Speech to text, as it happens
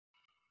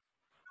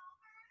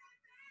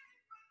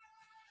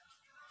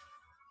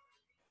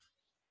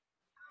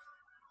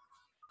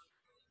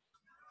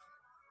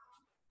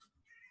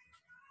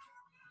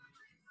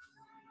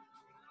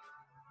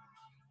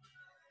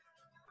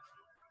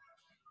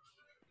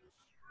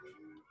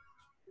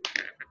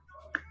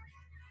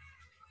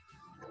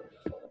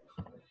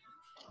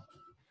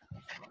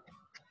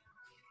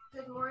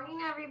Good morning,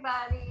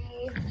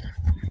 everybody.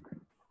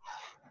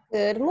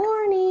 Good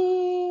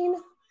morning.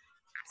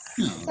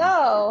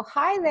 So,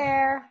 hi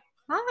there.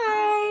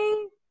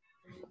 Hi.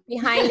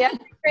 Behind us,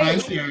 Hi,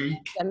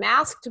 Sherry. the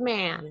masked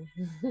man.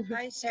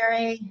 Hi,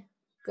 Sherry.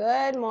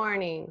 Good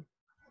morning.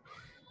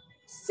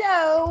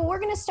 So, we're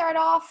going to start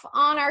off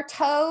on our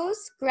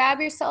toes. Grab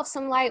yourself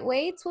some light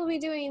weights. We'll be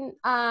doing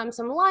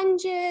some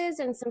lunges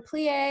and some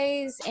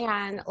plies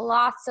and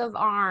lots of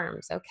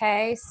arms,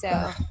 okay?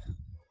 So,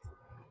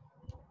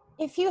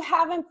 if you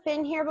haven't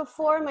been here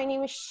before, my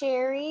name is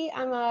Sherry.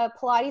 I'm a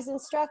Pilates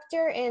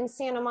instructor in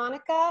Santa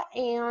Monica,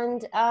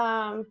 and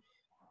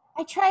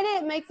I try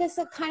to make this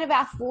a kind of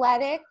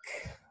athletic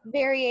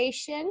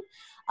variation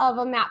of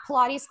a mat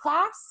Pilates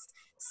class.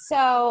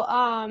 So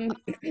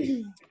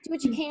do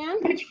what you can.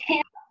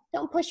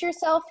 Don't push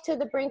yourself to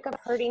the brink of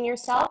hurting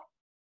yourself,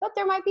 but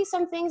there might be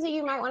some things that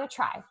you might want to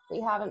try that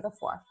you haven't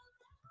before.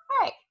 All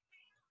right.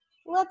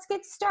 Let's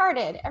get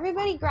started.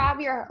 Everybody grab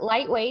your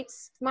light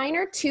weights. Mine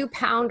are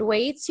 2-pound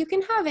weights. You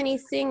can have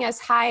anything as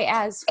high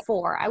as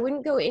 4. I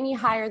wouldn't go any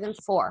higher than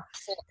 4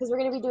 because we're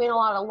going to be doing a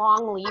lot of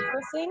long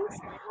lever things,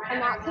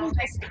 and that can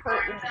just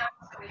hurt you.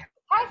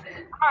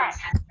 Okay? All right.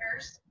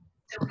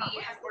 So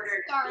we have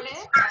ordered started.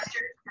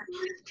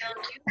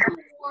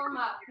 Warm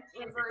up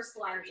reverse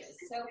lunges.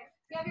 So if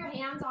you have your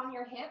hands on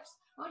your hips,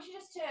 I want you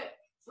just to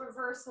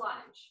reverse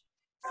lunge.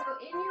 So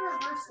in your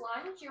reverse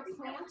lunge, you're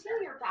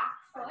planting your back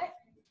foot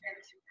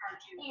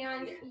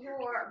and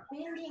you're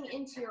bending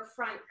into your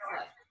front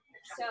foot.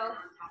 So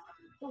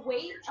the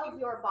weight of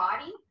your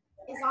body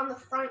is on the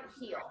front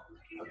heel,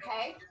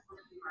 okay?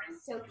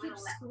 So keep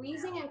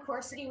squeezing and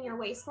corseting your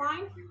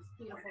waistline.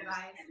 Beautiful,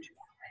 guys.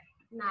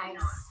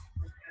 Nice.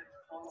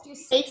 Do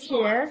 6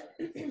 more.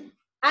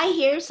 I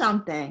hear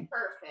something.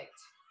 Perfect.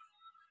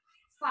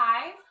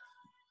 5.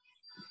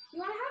 You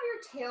want to have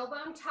your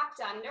tailbone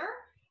tucked under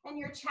and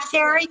your chest.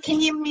 Sherry,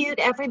 can you mute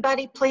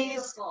everybody, please?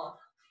 Beautiful.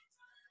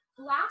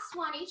 Last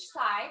one each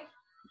side.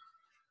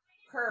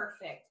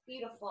 Perfect.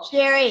 Beautiful.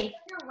 Sherry,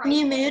 Right can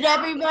you mute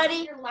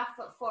everybody? Your left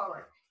foot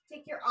forward.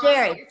 Take your arms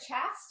Sherry. at your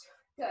chest.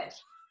 Good.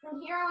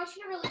 From here, I want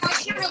you to really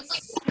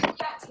scoop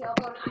that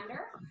tailbone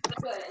under.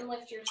 Good. And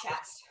lift your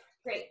chest.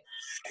 Great.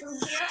 From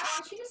here, I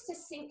want you just to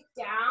sink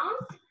down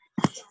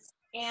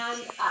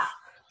and up.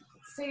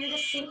 So you're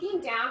just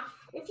sinking down.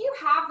 If you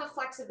have the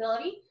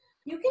flexibility,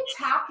 you can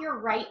tap your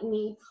right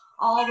knee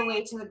all the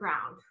way to the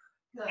ground.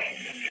 Good.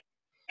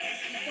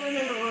 So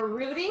remember, we're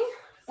rooting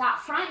that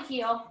front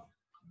heel.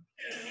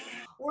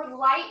 We're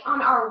light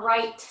on our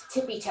right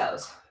tippy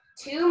toes.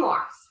 2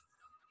 more.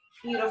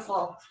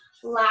 Beautiful.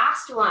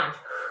 Last one.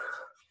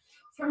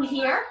 From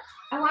here,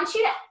 I want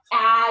you to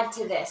add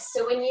to this.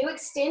 So when you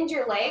extend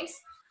your legs,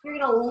 you're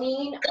going to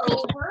lean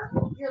over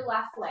your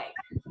left leg.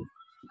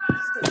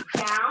 So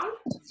down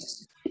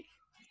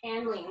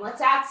and lean.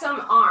 Let's add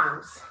some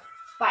arms.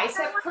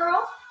 Bicep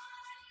curl,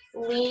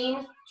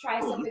 lean,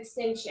 tricep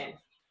extension.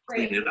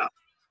 Great.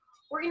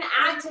 We're going to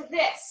add to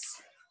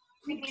this.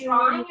 Keep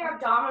drawing your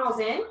abdominals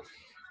in,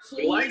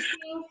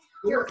 keeping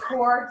your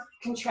core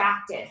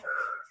contracted.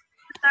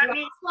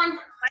 Next one,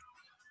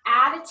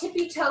 add a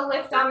tippy toe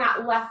lift on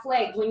that left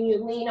leg when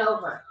you lean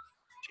over.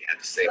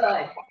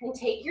 Good. And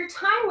take your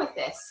time with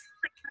this.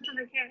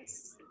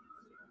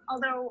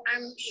 Although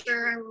I'm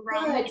sure I'm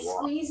wrong. Good.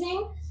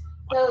 Squeezing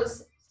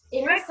those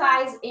inner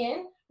thighs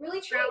in,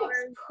 really trying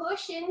to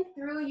push in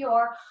through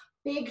your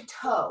big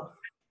toe.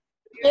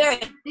 Sherry.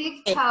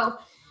 Big toe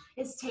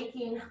is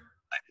taking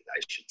I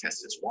should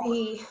test this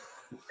the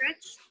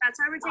That's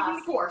how we're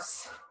taking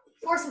force.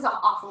 Force is an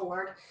awful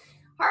word.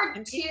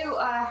 Hard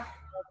to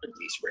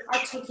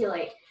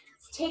articulate.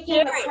 It's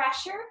taking the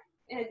pressure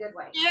in a good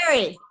way.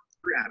 Sherry.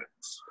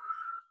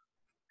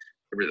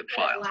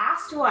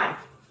 Last one.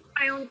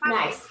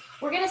 Nice.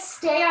 We're going to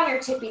stay on your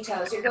tippy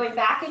toes. You're going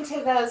back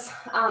into those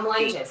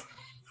lunges.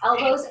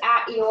 Elbows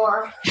at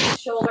your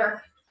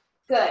shoulder.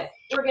 Good.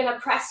 We're going to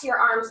press your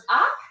arms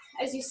up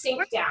as you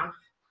sink down.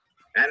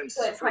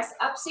 Good. Press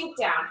up, sink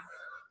down.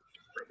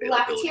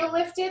 Left heel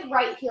lifted,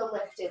 right heel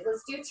lifted.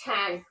 Let's do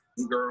 10.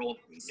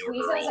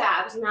 Squeeze those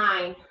abs.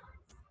 9.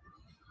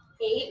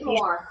 8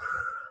 more.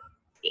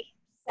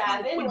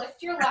 7.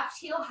 Lift your left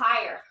heel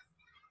higher.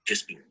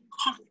 Just be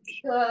confident.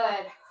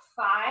 Good.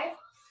 5.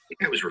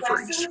 I was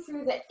referring Pressing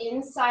through the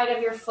inside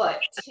of your foot.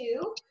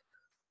 2.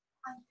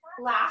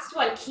 Last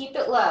one. Keep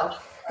it low.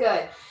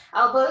 Good.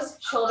 Elbows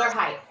shoulder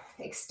height.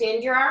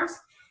 Extend your arms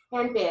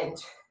and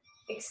bend.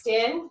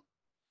 Extend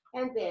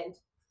and bend.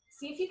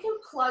 See if you can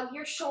plug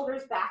your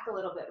shoulders back a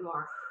little bit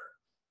more.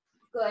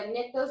 Good.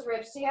 Knit those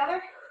ribs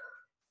together.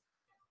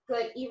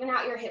 Good. Even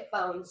out your hip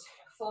bones.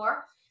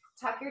 4.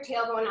 Tuck your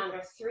tailbone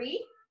under.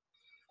 3.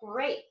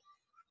 Great.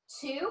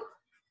 2.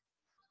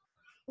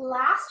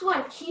 Last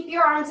one. Keep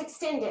your arms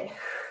extended.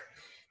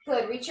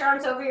 Good. Reach your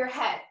arms over your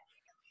head.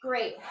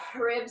 Great.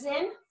 Ribs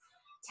in.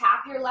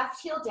 Tap your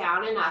left heel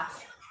down and up.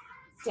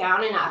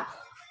 Down and up.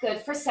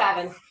 Good for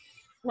 7.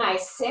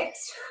 Nice.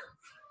 6.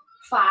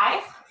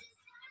 5.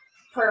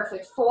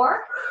 Perfect.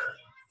 4,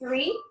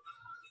 3,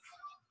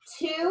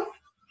 2,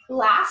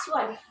 last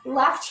one.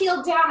 Left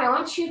heel down. I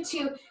want you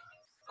to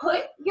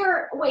put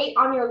your weight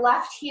on your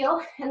left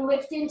heel and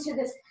lift into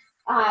this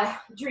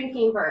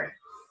drinking bird.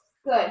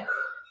 Good.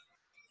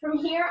 From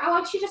here, I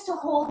want you just to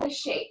hold this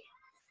shape.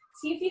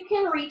 See if you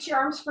can reach your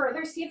arms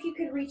further. See if you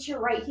can reach your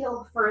right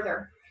heel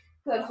further.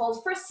 Good.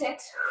 Hold for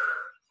 6.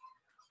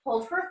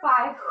 Hold for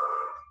 5,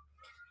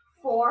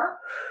 4,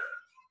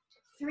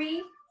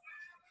 3,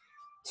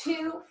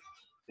 2,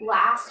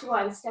 last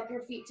one. Step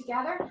your feet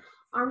together,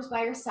 arms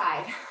by your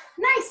side.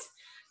 Nice.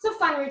 It's a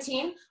fun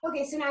routine.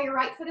 Okay, so now your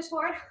right foot is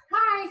forward.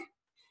 Hi.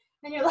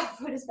 And your left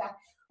foot is back.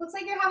 Looks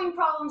like you're having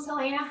problems,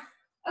 Helena.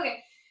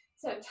 Okay,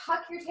 so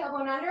tuck your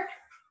tailbone under,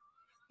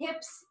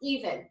 hips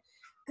even.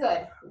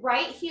 Good.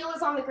 Right heel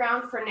is on the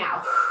ground for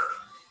now.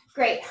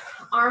 Great.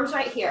 Arms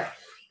right here.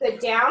 Good.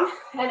 Down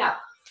and up.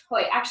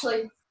 Wait,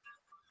 actually,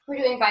 we're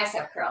doing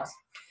bicep curls.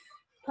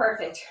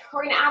 Perfect.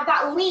 We're going to add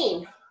that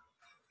lean.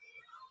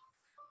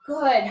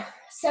 Good.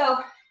 So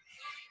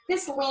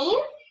this lean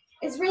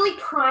is really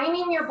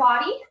priming your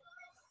body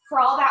for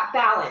all that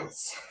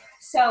balance.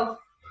 So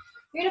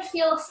you're going to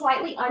feel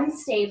slightly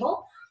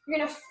unstable. You're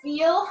going to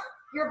feel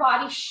your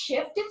body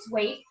shift its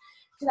weight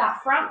to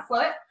that front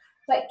foot,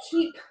 but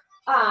keep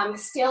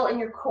still in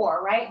your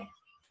core, right?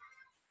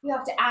 You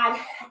have to add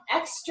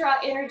extra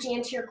energy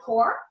into your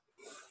core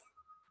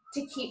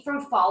to keep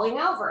from falling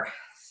over.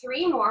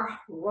 3 more,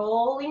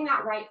 rolling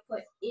that right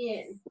foot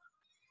in.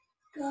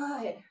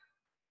 Good.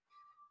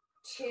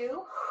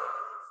 2.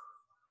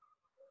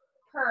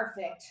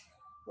 Perfect.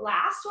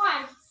 Last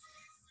one.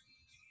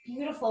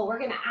 Beautiful. We're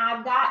going to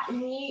add that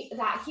knee,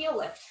 that heel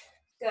lift.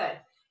 Good.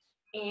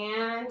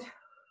 And,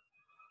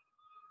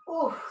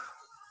 ooh,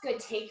 good.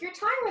 Take your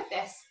time with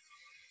this.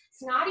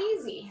 It's not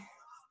easy.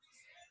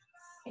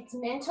 It's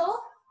mental.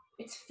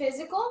 It's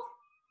physical.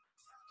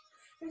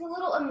 There's a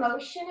little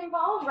emotion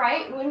involved,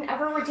 right?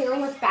 Whenever we're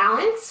dealing with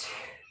balance,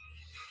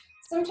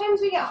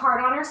 sometimes we get hard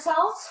on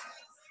ourselves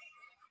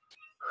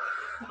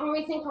and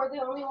we think we're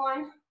the only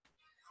one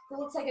who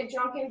looks like a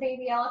drunken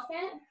baby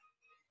elephant.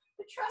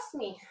 But trust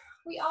me,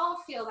 we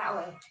all feel that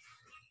way.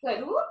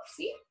 Good. Whoop,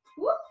 see?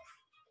 Whoop.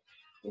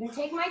 I'm gonna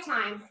take my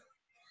time.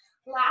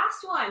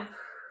 Last one.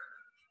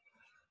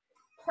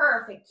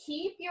 Perfect.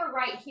 Keep your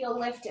right heel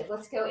lifted.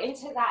 Let's go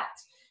into that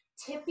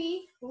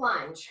tippy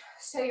lunge.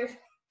 So your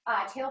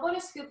tailbone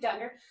is scooped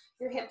under,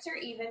 your hips are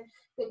even.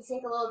 Good,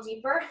 sink a little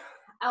deeper,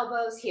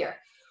 elbows here.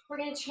 We're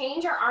gonna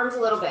change our arms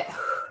a little bit.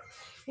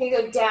 You're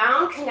gonna go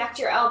down, connect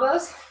your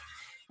elbows,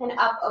 and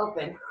up,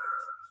 open.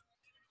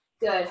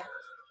 Good.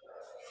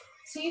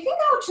 So you can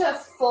go to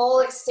full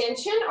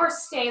extension or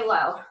stay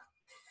low.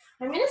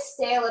 I'm gonna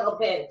stay a little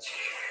bit.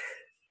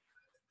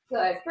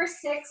 Good, for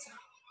 6.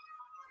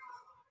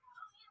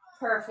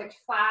 Perfect,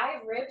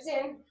 5, ribs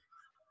in.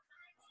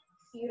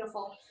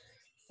 Beautiful.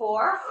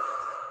 4.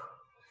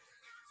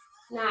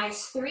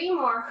 Nice, 3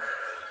 more.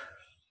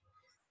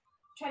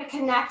 Try to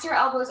connect your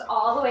elbows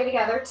all the way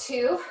together.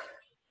 2,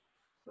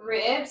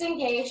 ribs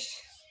engaged.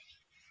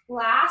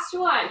 Last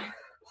one,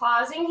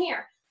 pausing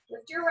here.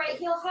 Lift your right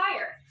heel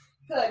higher.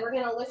 Good, we're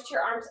gonna lift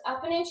your arms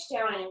up an inch,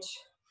 down an inch.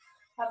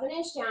 Up an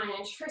inch, down an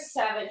inch for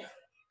 7,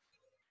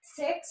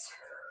 6,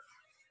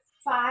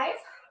 5,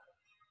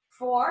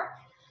 4,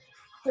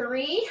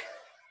 3,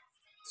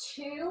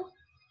 2,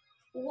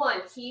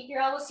 1. Keep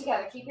your elbows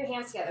together, keep your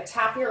hands together.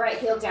 Tap your right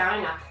heel down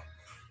and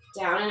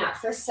up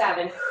for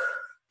 7,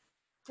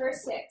 for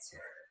 6,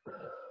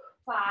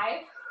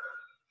 5,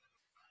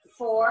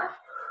 4,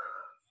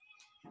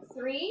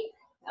 3,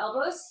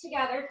 elbows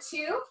together,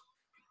 2.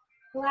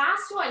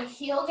 Last one,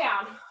 heel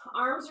down,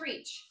 arms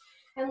reach.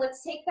 And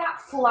let's take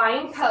that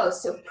flying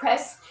pose. So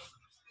press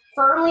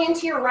firmly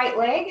into your right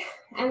leg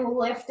and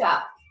lift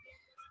up.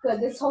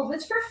 Good, let's hold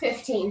this for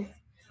 15.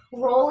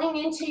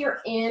 Rolling into your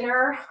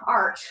inner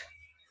arch.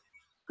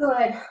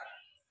 Good,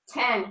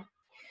 10.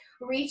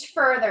 Reach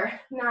further,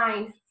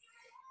 9,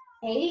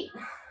 8,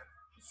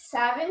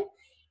 7.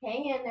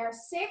 Hang in there,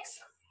 6.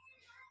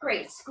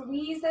 Great,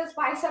 squeeze those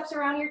biceps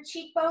around your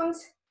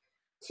cheekbones.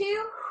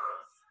 2.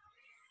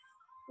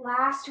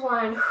 Last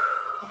one.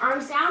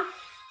 Arms down,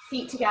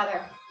 feet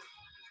together.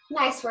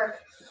 Nice work.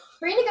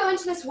 We're going to go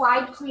into this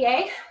wide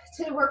plie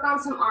to work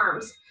on some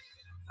arms.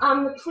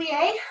 The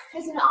plie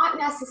is not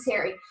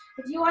necessary.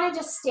 If you want to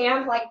just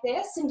stand like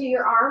this and do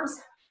your arms,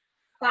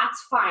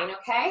 that's fine,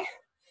 okay?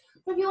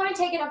 But if you want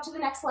to take it up to the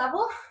next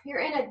level,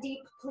 you're in a deep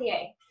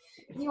plie.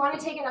 If you want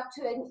to take it up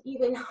to an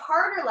even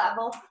harder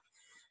level,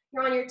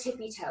 you're on your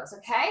tippy toes,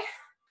 okay?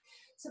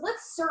 So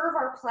let's serve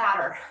our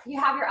platter. You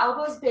have your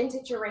elbows bent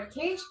at your rib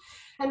cage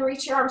and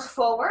reach your arms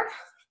forward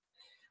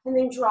and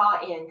then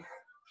draw in.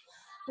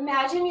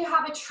 Imagine you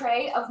have a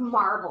tray of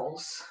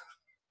marbles.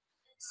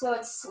 So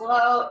it's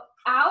slow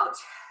out,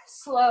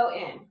 slow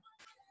in.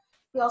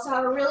 We also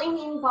have a really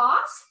mean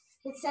boss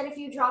that said if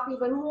you drop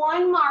even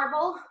 1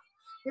 marble,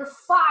 you're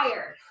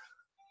fired.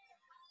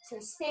 So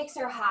the stakes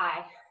are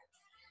high.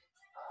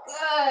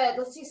 Good,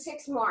 let's do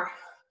 6 more.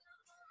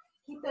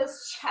 Keep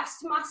those chest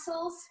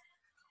muscles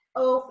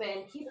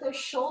open. Keep those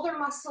shoulder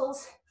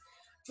muscles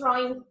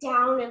drawing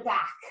down and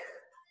back.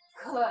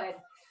 Good.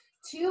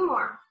 2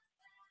 more.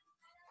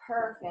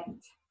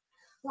 Perfect.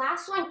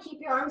 Last one, keep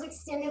your arms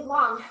extended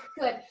long.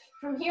 Good.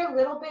 From here,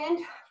 little bend,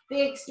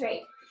 big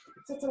straight.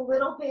 So it's a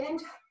little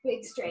bend,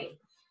 big straight.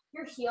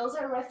 Your heels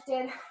are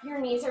lifted, your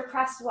knees are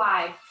pressed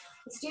wide.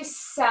 Let's do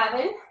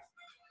 7,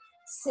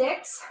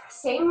 6,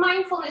 same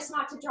mindfulness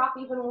not to drop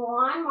even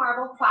one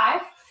marble.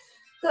 5,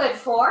 good.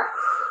 4,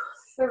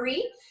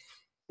 3.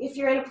 If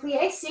you're in a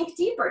plie, sink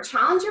deeper,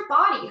 challenge your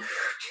body.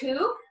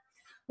 2,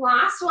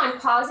 last one,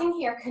 pausing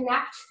here,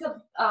 connect the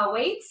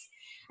weights,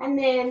 and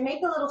then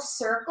make a little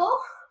circle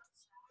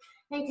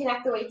and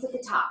connect the weights at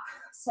the top.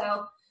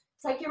 So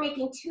it's like you're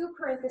making 2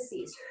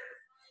 parentheses.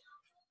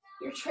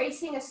 You're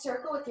tracing a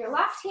circle with your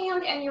left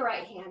hand and your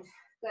right hand.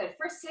 Good.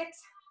 For 6.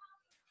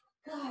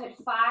 Good.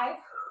 5.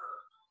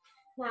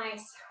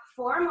 Nice.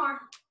 4 more.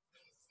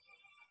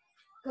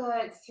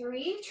 Good.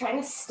 3.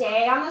 Trying to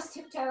stay on those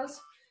tiptoes.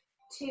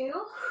 2.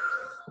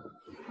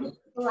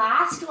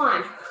 Last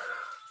one.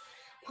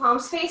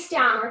 Palms face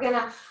down. We're going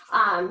to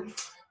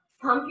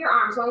pump your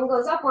arms. One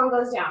goes up, one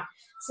goes down.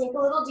 Sink a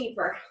little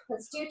deeper.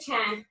 Let's do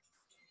 10,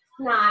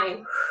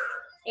 9,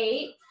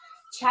 8.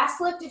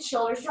 Chest lifted,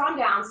 shoulders drawn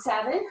down.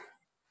 7,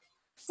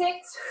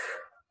 6,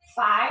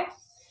 5,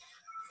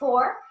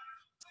 4,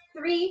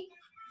 3,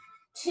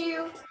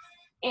 2,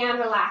 and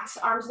relax.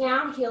 Arms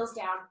down, heels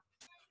down.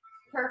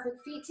 Perfect.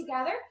 Feet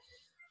together.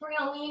 We're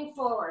going to lean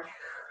forward.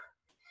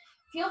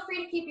 Feel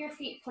free to keep your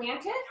feet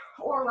planted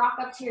or rock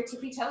up to your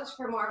tippy toes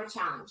for more of a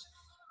challenge.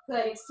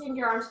 Good. Extend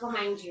your arms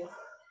behind you.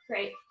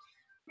 Great.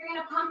 You're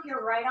going to pump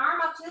your right arm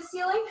up to the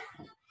ceiling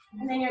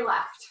and then your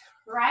left.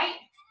 Right,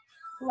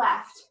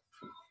 left.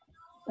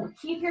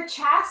 Keep your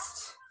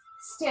chest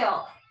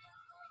still.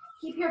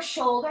 Keep your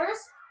shoulders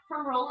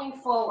from rolling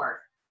forward.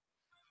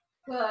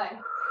 Good.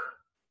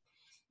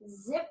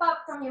 Zip up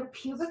from your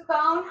pubic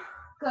bone.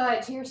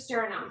 Good, to your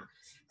sternum.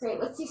 Great,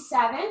 let's do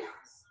 7.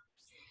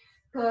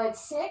 Good,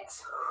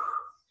 6.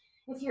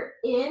 If you're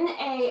in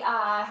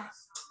a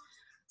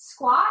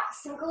squat,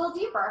 sink a little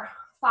deeper.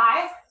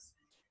 5.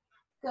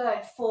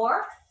 Good,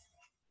 4.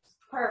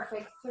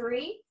 Perfect,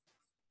 3.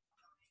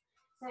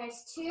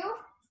 Nice, 2.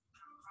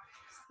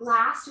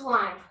 Last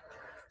one.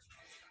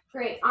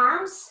 Great,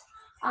 arms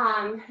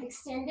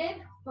extended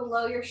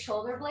below your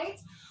shoulder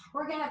blades.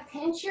 We're gonna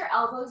pinch your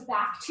elbows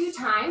back 2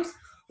 times.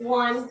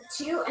 1,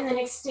 2, and then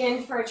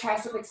extend for a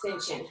tricep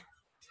extension.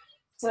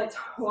 So it's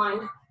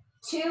 1,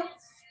 2,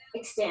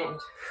 extend.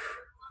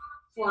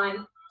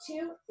 1,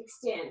 2,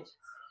 extend.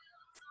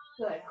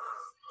 Good.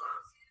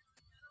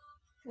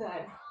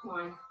 Good.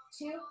 1,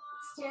 2,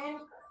 extend.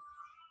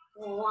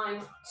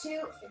 1,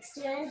 2,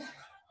 extend.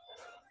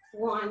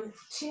 1,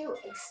 2,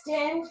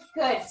 extend.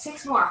 Good.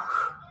 6 more.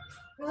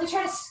 Really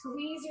try to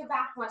squeeze your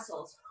back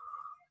muscles.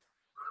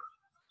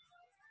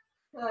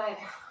 Good.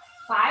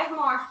 5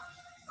 more.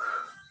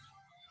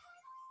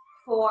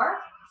 4.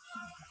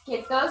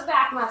 Get those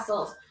back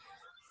muscles.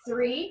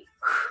 3.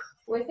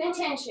 With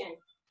intention.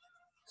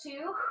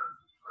 2.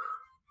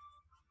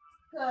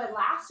 Good.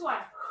 Last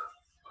one.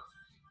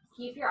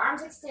 Keep your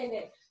arms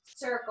extended.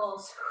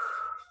 Circles.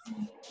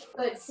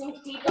 Good.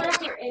 Sink deeper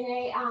if you're in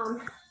a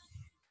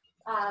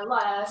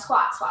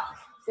squat.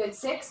 Good.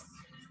 6,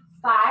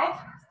 5,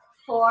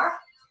 4,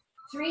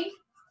 3,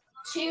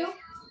 2,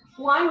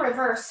 1.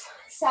 Reverse.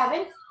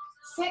 7,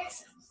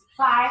 6,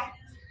 5,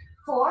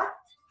 4,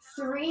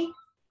 3,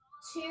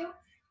 2.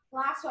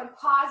 Last one.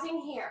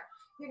 Pausing here.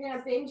 You're going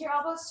to bend your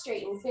elbows,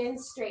 straighten, bend,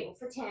 straighten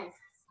for 10,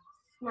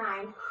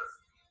 9,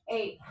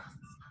 8,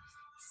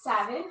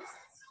 7.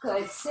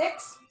 Good.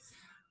 6,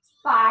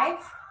 5,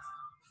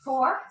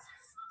 4,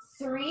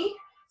 3,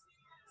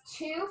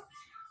 2.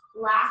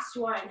 Last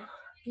one.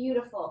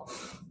 Beautiful.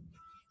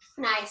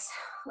 Nice.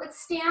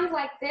 Let's stand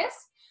like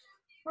this.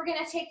 We're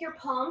going to take your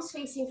palms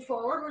facing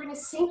forward. We're going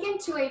to sink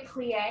into a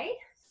plie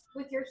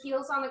with your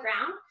heels on the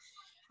ground.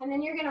 And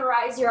then you're going to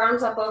rise your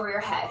arms up over your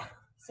head.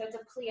 So it's a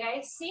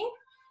plie, sink,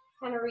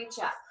 and a reach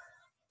up.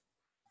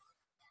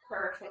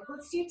 Perfect.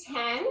 Let's do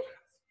 10.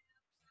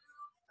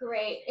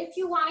 Great. If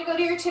you want to go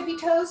to your tippy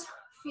toes,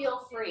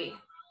 feel free.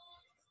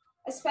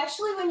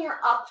 Especially when you're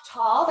up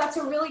tall, that's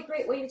a really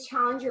great way to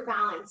challenge your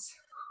balance.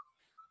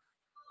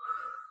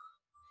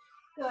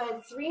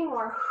 Good. 3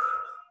 more.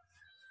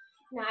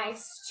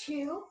 Nice.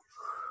 2.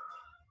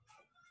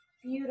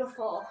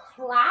 Beautiful.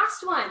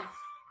 Last one.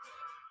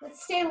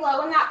 Let's stay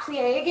low in that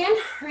plie again.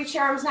 Reach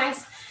your arms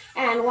nice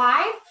and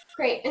wide.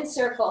 Great. And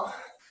circle.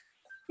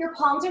 Your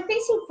palms are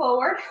facing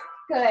forward.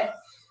 Good.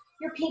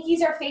 Your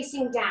pinkies are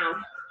facing down.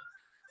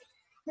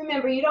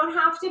 Remember, you don't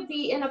have to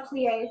be in a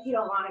plie if you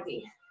don't want to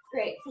be.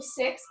 Great. For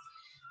 6,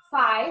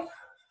 5,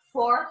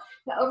 4.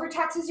 That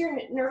overtaxes your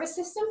nervous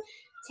system.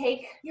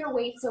 Take your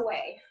weights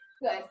away.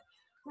 Good.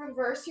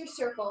 Reverse your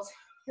circles.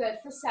 Good.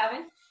 For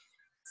 7,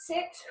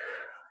 6,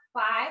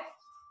 5,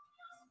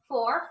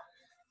 4,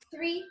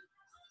 3,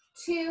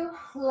 2.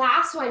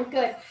 Last one.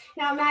 Good.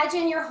 Now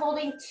imagine you're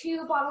holding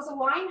 2 bottles of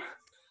wine.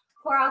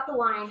 Pour out the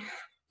wine.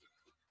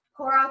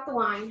 Pour out the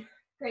wine.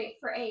 Great.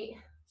 For 8,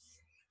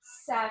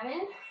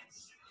 7,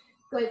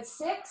 good,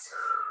 6,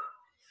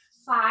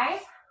 5,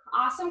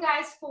 awesome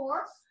guys,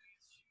 4,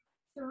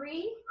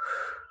 3,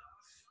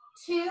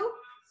 2,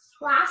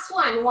 last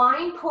one,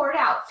 wine, pour it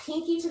out,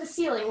 pinky to the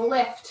ceiling,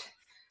 lift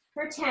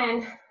for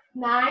 10,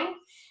 9,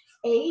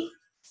 8,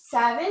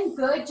 7,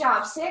 good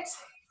job, 6,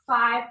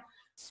 5,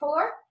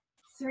 4,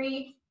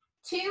 3,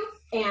 2,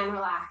 and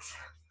relax.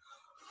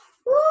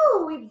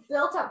 Woo, we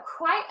built up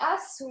quite a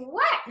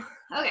sweat.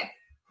 Okay,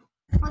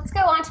 let's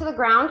go onto the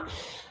ground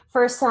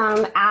for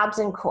some abs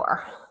and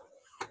core.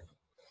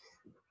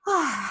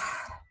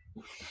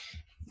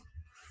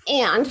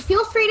 And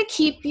feel free to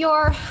keep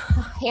your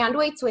hand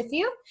weights with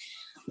you.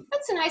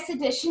 That's a nice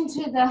addition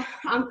to the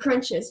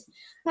crunches,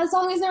 as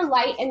long as they're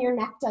light and your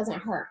neck doesn't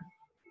hurt.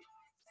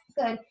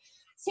 Good.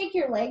 Take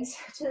your legs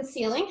to the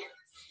ceiling.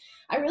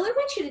 I really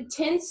want you to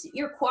tense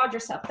your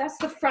quadricep. That's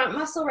the front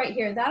muscle right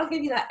here. That'll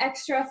give you that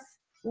extra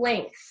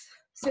length.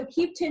 So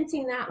keep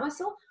tensing that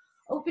muscle.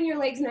 Open your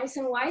legs nice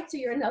and wide so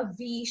you're in a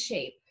V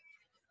shape.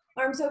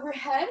 Arms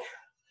overhead.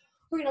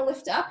 We're gonna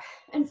lift up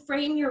and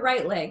frame your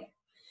right leg.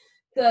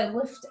 Good,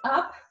 lift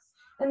up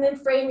and then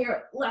frame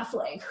your left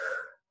leg.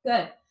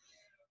 Good.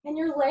 And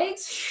your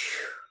legs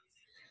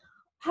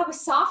have a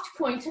soft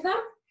point to them.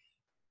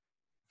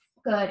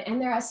 Good,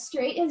 and they're as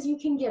straight as you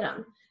can get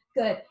them.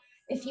 Good.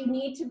 If you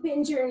need to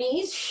bend your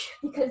knees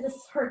because this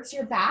hurts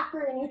your back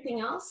or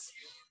anything else,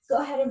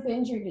 go ahead and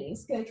bend your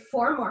knees. Good,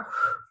 4 more.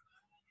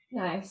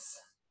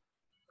 Nice.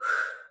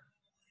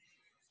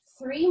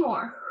 3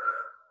 more.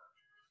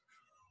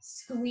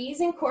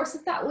 Squeeze and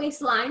corset that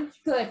waistline.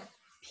 Good.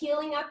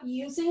 Peeling up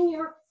using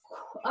your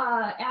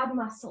ab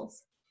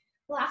muscles.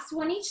 Last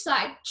one each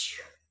side.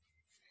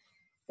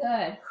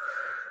 Good.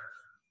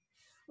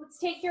 Let's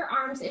take your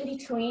arms in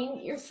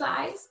between your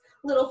thighs.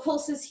 Little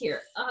pulses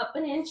here. Up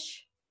an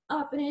inch,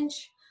 up an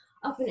inch,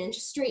 up an inch.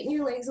 Straighten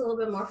your legs a little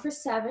bit more for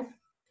 7,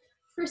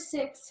 for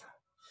 6,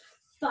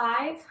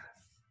 5,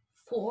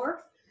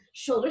 4.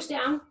 Shoulders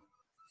down.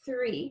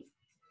 3,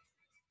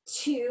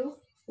 2.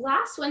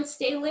 Last one,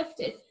 stay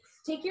lifted.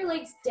 Take your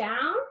legs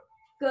down.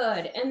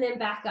 Good, and then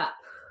back up.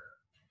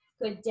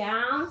 Good,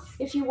 down.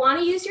 If you want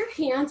to use your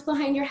hands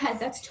behind your head,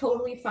 that's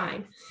totally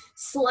fine.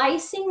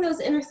 Slicing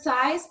those inner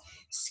thighs,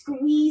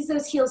 squeeze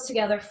those heels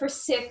together for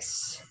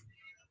 6.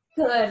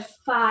 Good,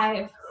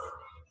 5.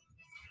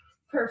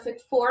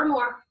 Perfect, 4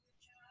 more.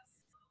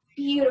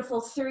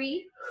 Beautiful,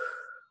 3.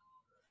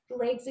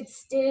 Legs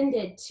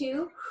extended,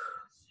 2.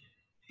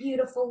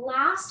 Beautiful,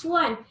 last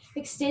one.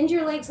 Extend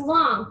your legs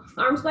long,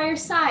 arms by your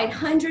side,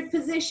 100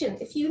 position.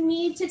 If you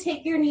need to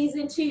take your knees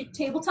into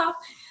tabletop,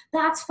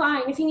 that's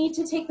fine. If you need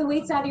to take the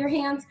weights out of your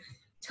hands,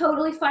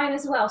 totally fine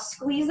as well.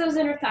 Squeeze those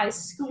inner thighs,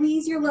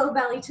 squeeze your low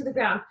belly to the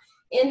ground.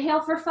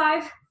 Inhale for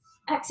 5,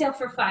 exhale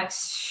for 5.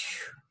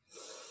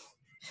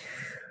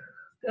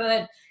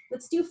 Good,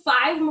 let's do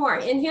 5 more.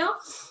 Inhale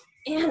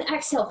and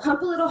exhale,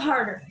 pump a little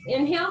harder.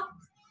 Inhale,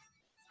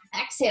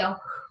 exhale,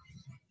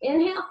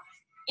 inhale,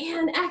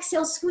 and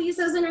exhale, squeeze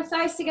those inner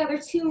thighs together.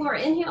 2 more,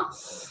 inhale,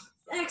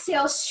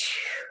 exhale,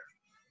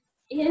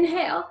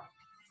 inhale,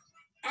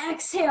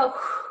 exhale,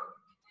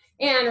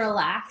 and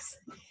relax.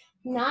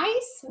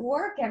 Nice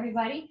work,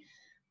 everybody.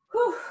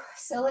 Whew.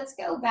 So let's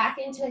go back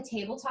into a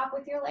tabletop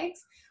with your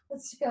legs.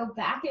 Let's go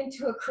back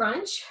into a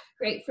crunch.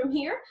 Great, from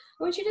here,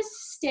 I want you to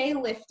stay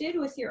lifted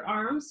with your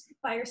arms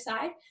by your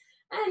side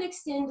and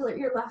extend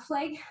your left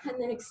leg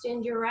and then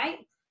extend your right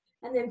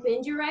and then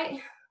bend your right,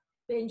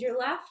 bend your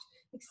left,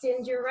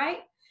 extend your right,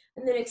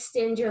 and then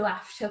extend your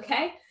left,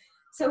 okay?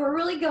 So we're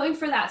really going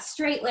for that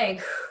straight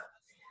leg.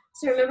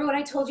 So remember what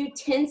I told you,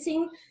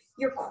 tensing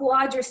your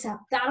quadricep.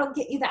 That'll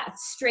get you that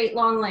straight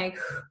long leg.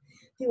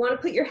 If you want to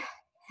put your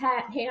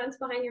hands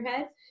behind your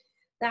head,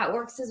 that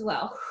works as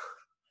well.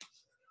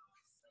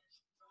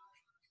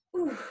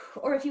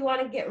 Or if you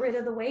want to get rid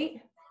of the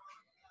weight,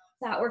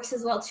 that works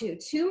as well too.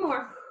 2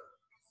 more.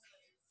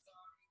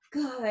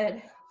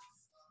 Good.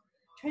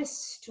 Try to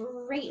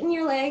straighten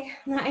your leg.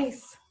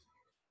 Nice.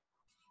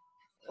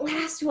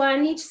 Last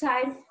one, each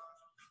side.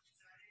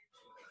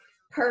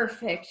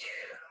 Perfect.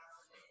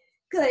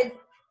 Good.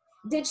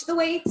 Ditch the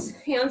weights,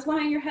 hands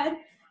behind your head,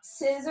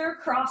 scissor,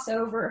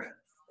 crossover,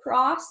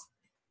 cross,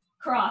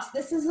 cross.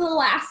 This is the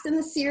last in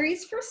the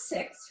series for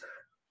 6.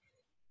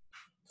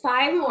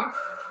 5 more.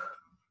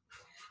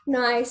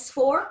 Nice,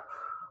 4,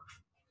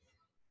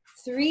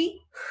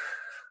 3,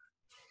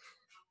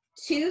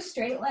 2,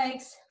 straight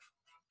legs.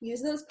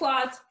 Use those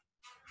quads.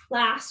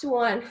 Last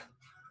one.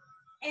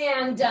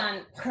 And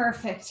done.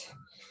 Perfect.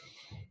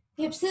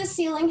 Hips to the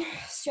ceiling.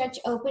 Stretch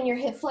open your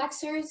hip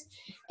flexors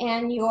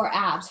and your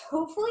abs.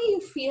 Hopefully you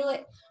feel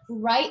it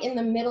right in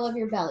the middle of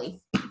your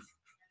belly.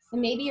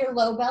 And maybe your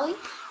low belly,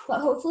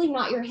 but hopefully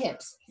not your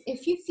hips.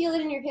 If you feel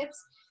it in your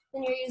hips,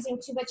 then you're using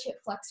too much hip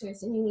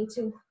flexors and you need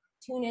to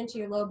tune into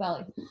your low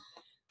belly.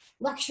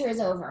 Lecture is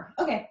over.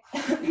 Okay.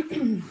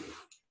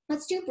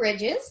 Let's do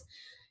bridges.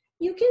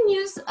 You can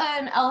use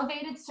an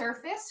elevated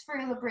surface for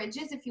the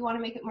bridges if you want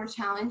to make it more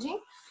challenging.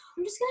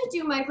 I'm just going to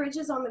do my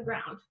bridges on the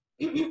ground.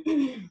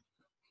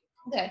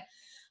 Good.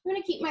 I'm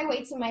gonna keep my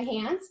weights in my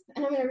hands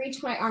and I'm gonna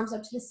reach my arms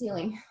up to the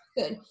ceiling.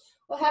 Good.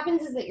 What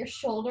happens is that your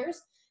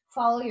shoulders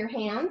follow your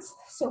hands,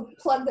 so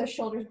plug those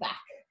shoulders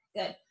back.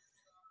 Good.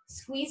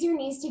 Squeeze your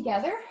knees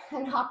together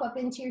and hop up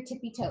into your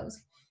tippy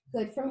toes.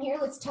 Good. From here,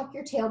 let's tuck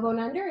your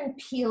tailbone under and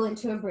peel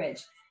into a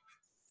bridge.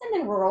 And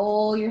then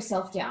roll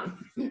yourself down.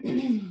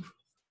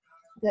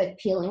 Good.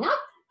 Peeling up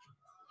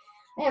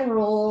and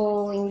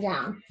rolling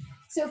down.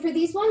 So for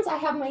these ones, I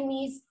have my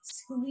knees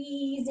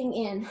squeezing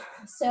in.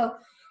 So if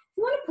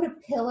you want to put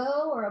a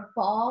pillow or a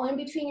ball in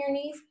between your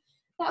knees,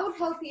 that would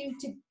help you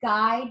to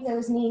guide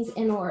those knees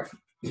inward.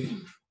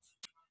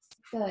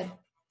 Good.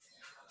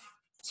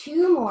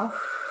 2 more.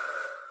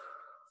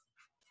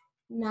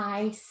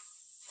 Nice.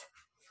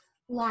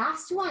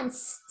 Last one,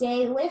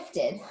 stay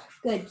lifted.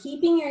 Good,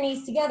 keeping your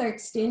knees together,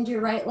 extend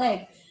your right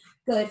leg.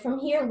 Good, from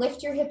here,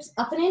 lift your hips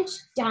up an inch,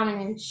 down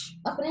an inch,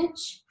 up an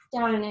inch,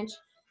 down an inch.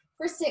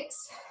 For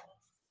 6,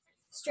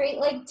 straight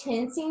leg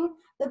tensing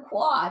the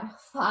quad.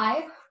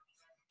 5,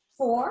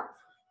 4,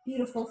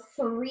 beautiful,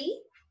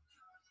 3,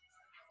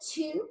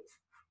 2,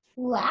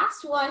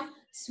 last one,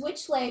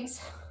 switch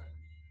legs.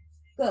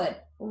 Good,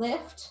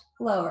 lift,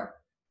 lower,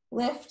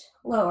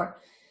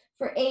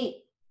 for 8,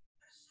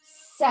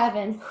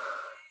 7,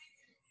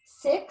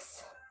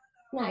 6,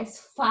 nice,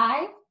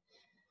 5,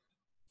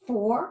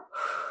 4,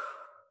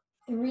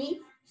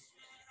 3,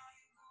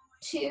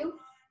 2,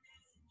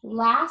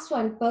 last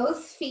one,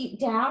 both feet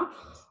down,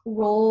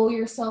 roll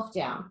yourself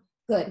down.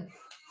 Good.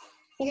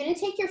 You're gonna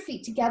take your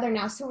feet together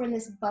now, so we're in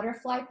this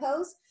butterfly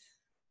pose.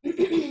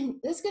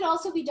 This could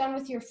also be done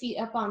with your feet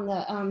up on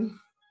the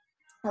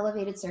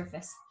elevated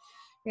surface.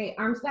 Great,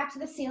 arms back to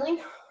the ceiling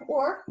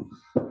or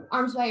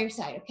arms by your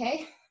side,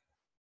 okay?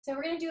 So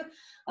we're gonna do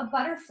a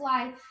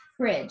butterfly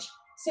bridge.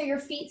 So your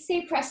feet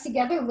stay pressed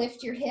together,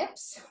 lift your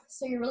hips.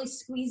 So you're really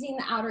squeezing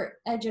the outer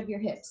edge of your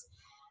hips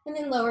and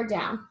then lower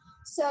down.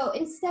 So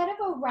instead of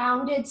a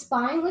rounded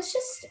spine, let's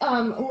just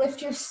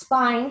lift your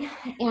spine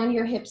and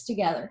your hips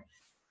together.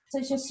 So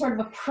it's just sort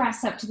of a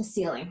press up to the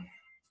ceiling.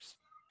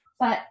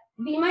 But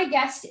be my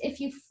guest if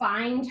you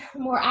find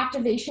more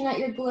activation at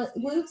your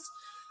glutes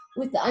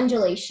with the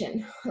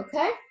undulation,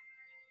 okay?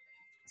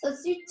 So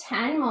let's do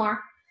 10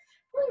 more.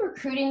 Really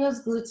recruiting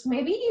those glutes.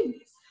 Maybe you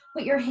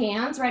put your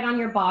hands right on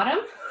your bottom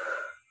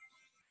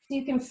so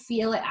you can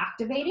feel it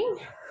activating.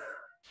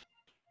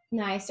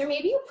 Nice. Or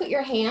maybe you put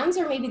your hands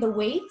or maybe the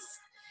weights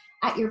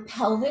at your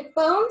pelvic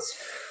bones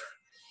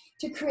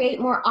to create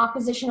more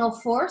oppositional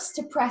force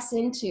to press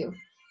into,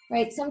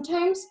 right?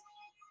 Sometimes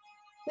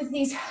with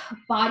these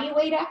body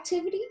weight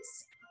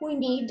activities, we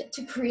need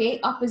to create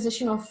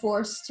oppositional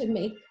force to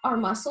make our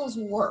muscles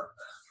work.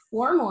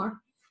 4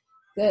 more.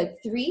 Good.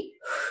 3,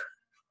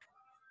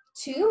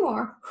 2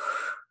 more.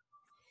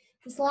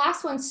 This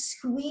last one,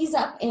 squeeze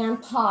up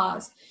and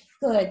pause.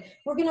 Good.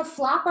 We're gonna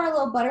flap our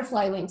little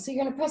butterfly wings. So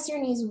you're gonna press your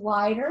knees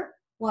wider,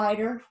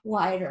 wider,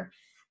 wider.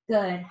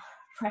 Good.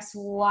 Press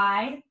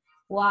wide,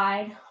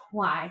 wide,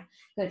 wide.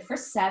 Good. For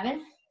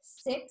 7,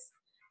 6,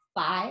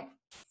 5,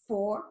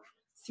 4,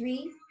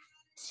 3,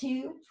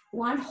 2,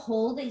 1.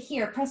 Hold it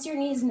here. Press your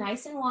knees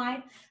nice and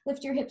wide.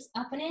 Lift your hips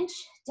up an inch,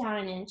 down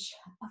an inch,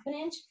 up an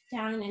inch,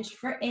 down an inch.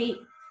 For 8,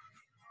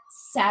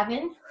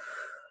 7,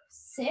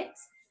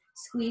 6,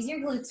 squeeze your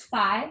glutes.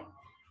 5,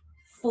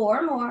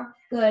 4 more.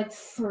 Good.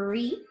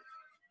 3,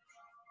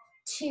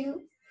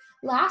 2,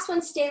 last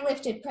one, stay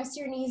lifted. Press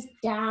your knees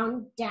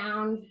down,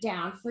 down,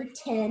 down for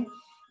 10,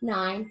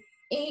 9,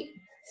 8,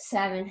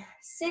 7,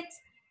 6,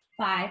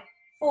 5,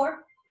 4,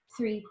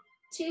 3,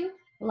 2,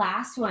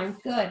 last one.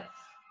 Good.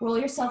 Roll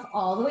yourself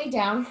all the way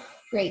down.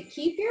 Great.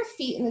 Keep your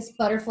feet in this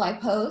butterfly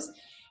pose.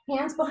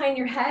 Hands behind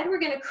your head. We're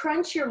going to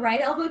crunch your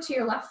right elbow to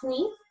your left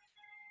knee,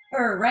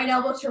 or right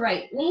elbow to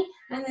right knee,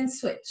 and then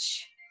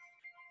switch.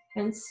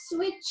 And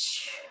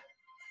switch.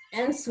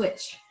 And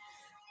switch.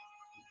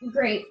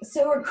 Great.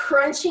 So we're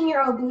crunching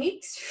your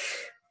obliques.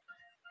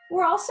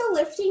 We're also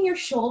lifting your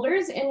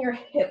shoulders and your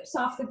hips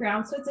off the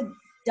ground. So it's a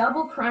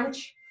double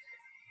crunch.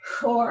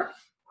 4,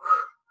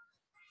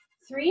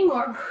 3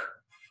 more.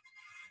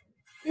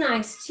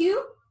 Nice.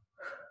 2.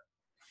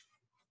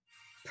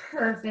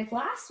 Perfect.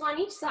 Last one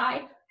each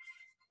side.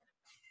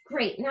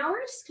 Great. Now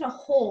we're just going to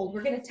hold.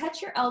 We're going to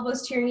touch your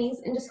elbows to your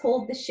knees and just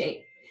hold the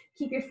shape.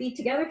 Keep your feet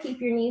together.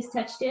 Keep your knees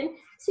touched in.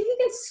 See if you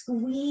can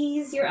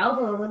squeeze your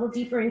elbow a little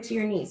deeper into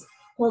your knees.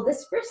 Hold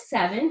this for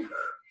 7,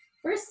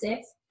 for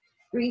 6.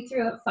 Breathe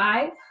through it.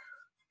 5,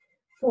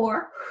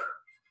 4,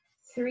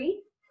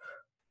 3,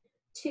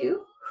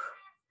 2.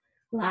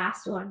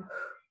 Last one.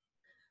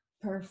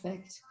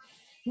 Perfect.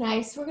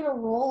 Nice. We're going to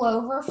roll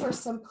over for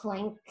some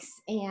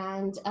planks,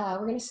 and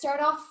we're going to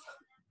start off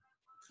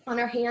on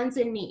our hands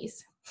and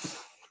knees.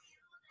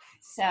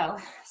 So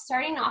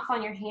starting off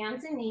on your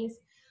hands and knees,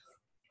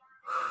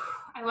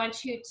 I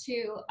want you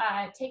to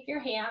take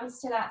your hands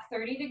to that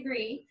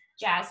 30-degree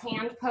jazz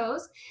hand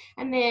pose,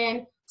 and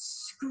then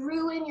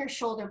screw in your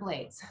shoulder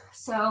blades.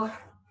 So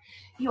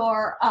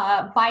your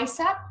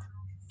bicep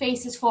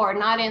faces forward,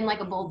 not in like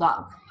a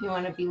bulldog. You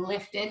want to be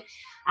lifted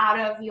out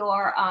of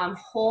your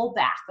whole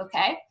back,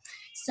 okay?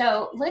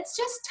 So let's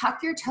just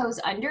tuck your toes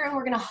under, and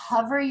we're gonna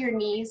hover your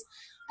knees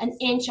an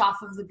inch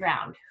off of the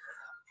ground.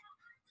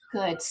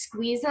 Good,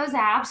 squeeze those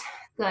abs,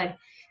 good.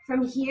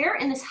 From here,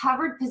 in this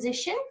hovered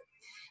position,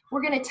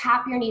 we're gonna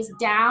tap your knees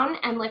down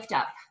and lift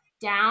up,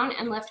 down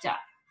and lift up.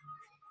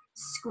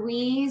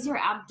 Squeeze your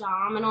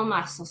abdominal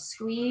muscles,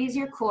 squeeze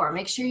your core.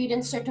 Make sure you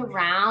didn't start to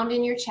round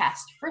in your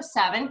chest. For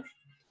 7,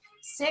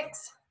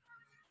 6,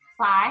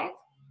 5,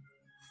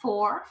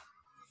 4,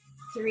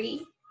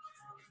 3,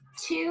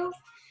 2,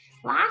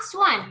 last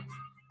one.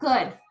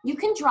 Good. You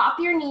can drop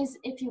your knees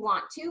if you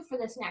want to for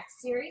this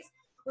next series.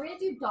 We're gonna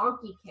do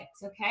donkey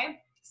kicks,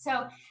 okay?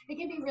 So it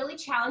can be really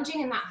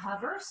challenging in that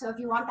hover. So if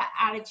you want that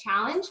added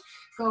challenge,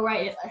 go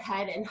right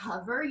ahead and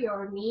hover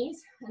your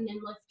knees and then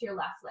lift your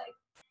left leg.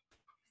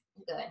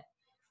 Good.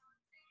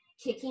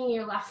 Kicking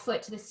your left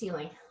foot to the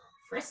ceiling.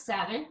 For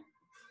 7.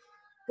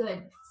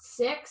 Good.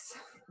 6.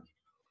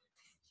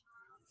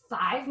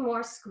 5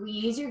 more.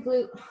 Squeeze your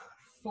glute.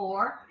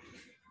 4.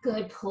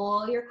 Good.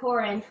 Pull your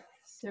core in.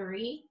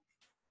 3.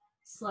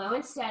 Slow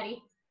and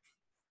steady.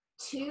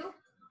 2.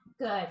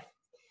 Good.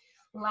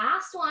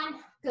 Last one.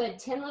 Good.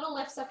 10 little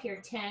lifts up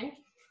here. 10,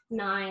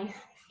 9,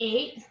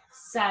 8,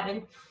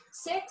 7,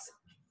 6,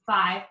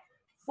 5,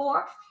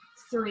 4,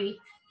 3,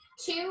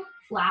 2.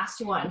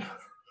 Last one.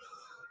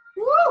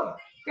 Woo!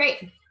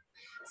 Great.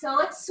 So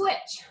let's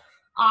switch.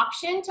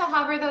 Option to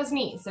hover those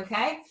knees,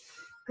 okay?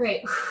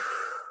 Great.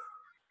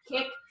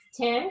 Kick.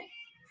 10,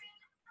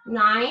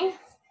 9,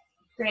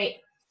 great.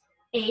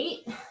 8,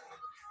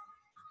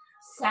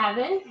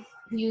 7,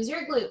 use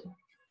your glute.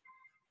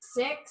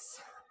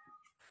 6,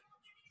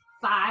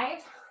 5,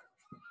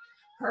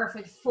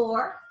 perfect.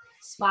 4,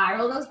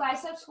 spiral those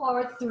biceps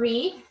forward.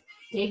 3,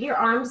 dig your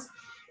arms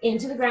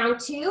into the ground.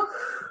 2,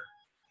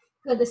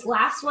 good. This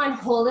last one,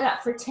 hold it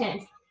up for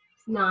 10,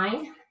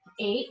 9,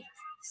 8,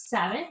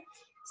 7,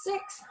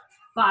 6,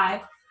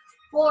 5,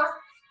 4,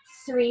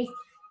 3,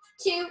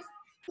 2,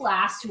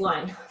 last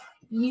one.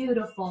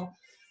 Beautiful.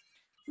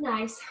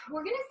 Nice.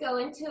 We're gonna go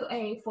into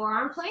a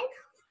forearm plank.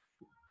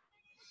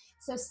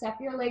 So step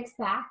your legs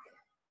back.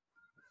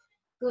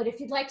 Good. If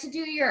you'd like to do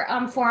your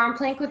forearm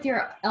plank with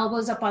your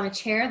elbows up on the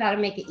chair,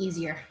 that'll make it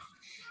easier.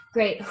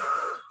 Great.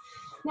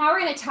 Now we're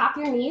gonna tap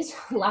your knees.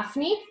 Left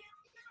knee,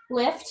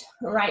 lift,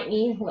 right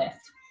knee,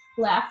 lift.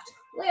 Left,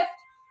 lift,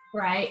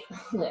 right,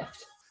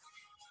 lift.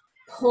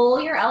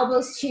 Pull your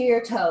elbows to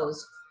your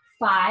toes.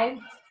 5,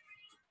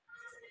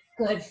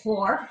 good.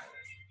 4,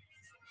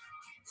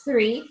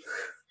 3,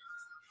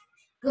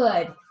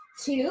 good.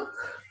 2,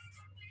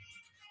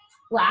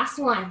 last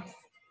one.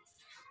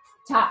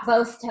 Tap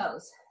both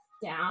toes.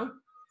 Down,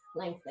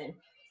 lengthen,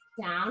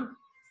 down,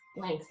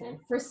 lengthen.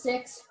 For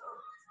 6,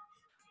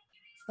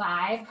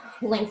 5,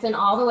 lengthen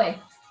all the way.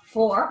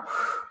 4,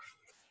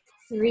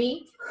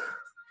 3,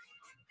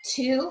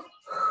 2,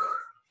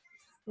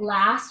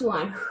 last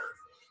one.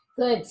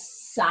 Good.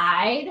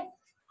 Side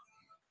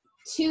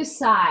to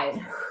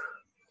side.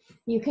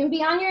 You can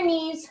be on your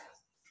knees,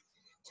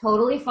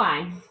 totally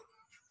fine.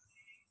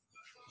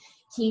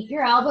 Keep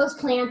your elbows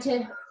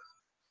planted.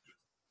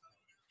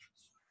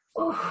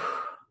 Ooh.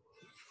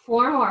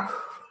 4 more.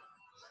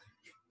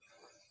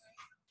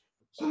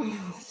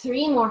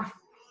 3 more.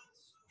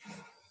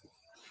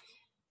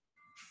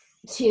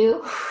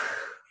 2.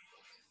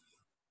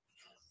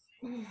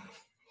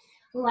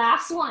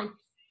 Last one.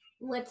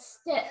 Let's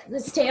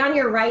stay on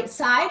your right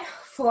side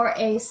for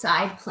a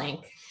side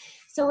plank.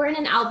 So we're in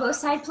an elbow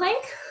side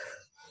plank.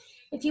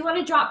 If you want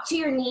to drop to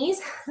your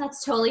knees,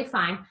 that's totally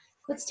fine.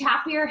 Let's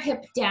tap your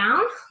hip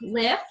down,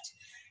 lift,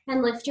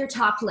 and lift your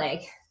top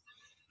leg.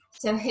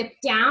 So hip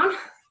down,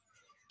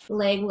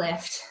 leg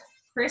lift.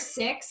 For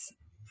 6,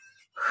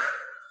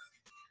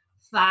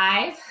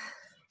 5,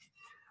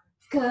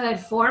 good.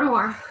 4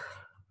 more.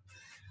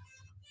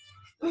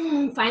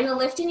 Find the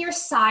lift in your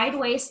side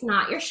waist,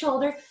 not your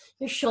shoulder.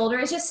 Your shoulder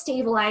is just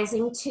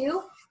stabilizing.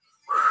 2.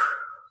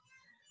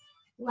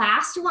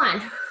 Last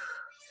one.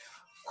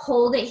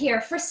 Hold it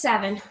here for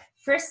 7,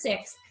 for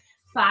 6,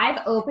 5.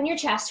 Open your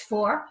chest.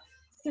 4,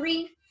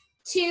 3,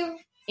 2,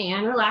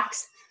 and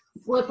relax.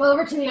 Flip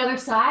over to the other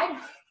side.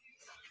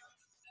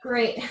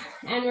 Great.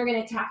 And we're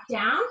going to tap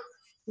down,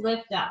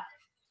 lift up.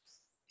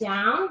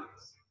 Down,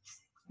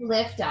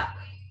 lift up.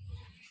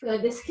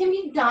 Good. This can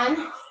be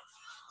done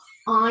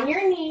on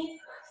your knee.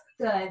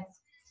 Good.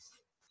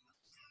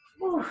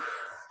 Whew.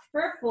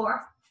 For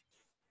 4.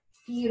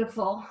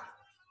 Beautiful.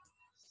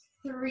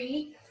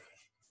 3.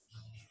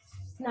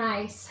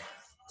 Nice.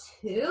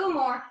 2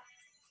 more.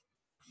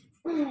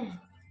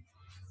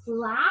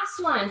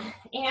 Last one.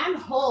 And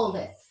hold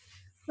it.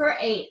 For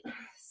 8,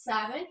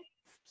 7,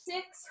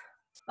 6,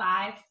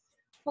 5,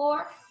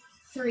 4,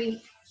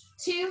 3,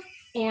 2,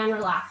 and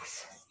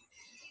relax.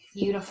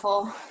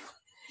 Beautiful.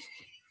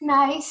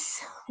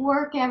 Nice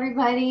work,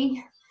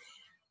 everybody.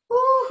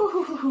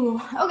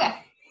 Ooh. Okay.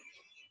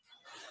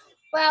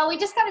 Well, we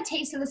just got a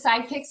taste of the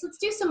side kicks. Let's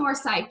do some more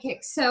side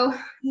kicks. So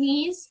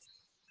knees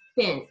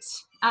bent.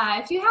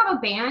 If you have a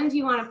band,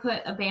 you want to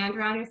put a band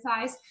around your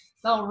thighs.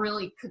 They'll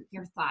really cook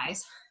your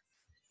thighs.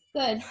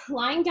 Good.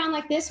 Lying down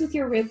like this with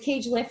your rib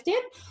cage lifted,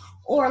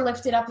 or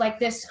lifted up like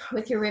this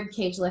with your rib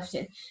cage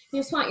lifted. You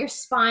just want your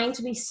spine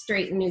to be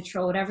straight and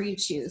neutral, whatever you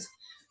choose.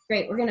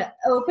 Great. We're going to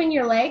open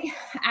your leg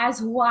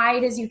as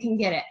wide as you can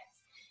get it.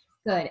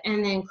 Good.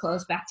 And then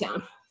close back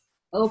down.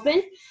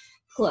 Open,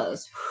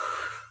 close.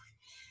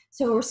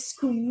 So we're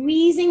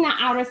squeezing the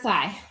outer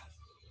thigh.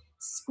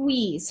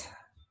 Squeeze.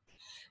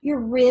 Your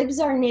ribs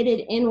are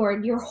knitted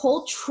inward. Your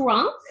whole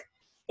trunk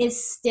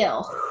is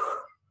still.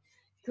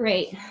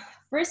 Great.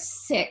 For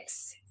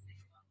 6.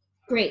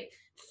 Great.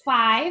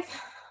 5.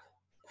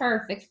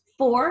 Perfect.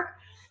 4.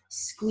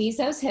 Squeeze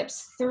those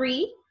hips.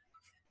 3.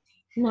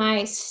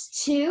 Nice.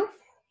 2.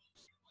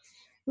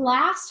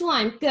 Last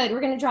one. Good.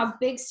 We're going to draw a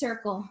big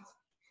circle.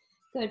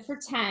 Good. For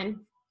 10.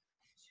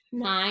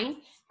 9.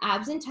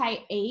 Abs in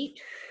tight.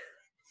 8.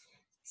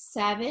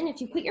 7.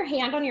 If you put your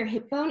hand on your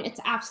hip bone, it's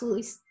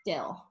absolutely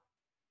still.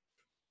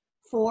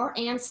 4.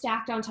 And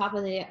stacked on top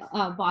of the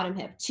bottom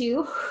hip.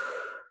 2.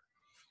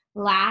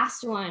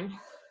 Last one.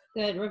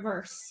 Good.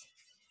 Reverse.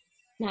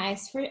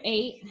 Nice. For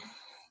 8.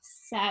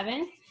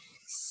 7.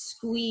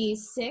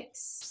 Squeeze.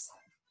 6.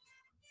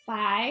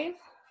 5.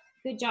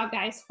 Good job,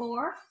 guys.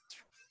 4.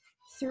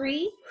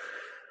 3.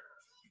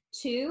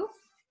 2.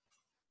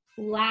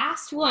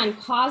 Last one.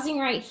 Pausing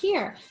right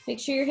here. Make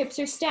sure your hips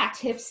are stacked.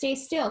 Hips stay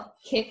still.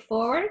 Kick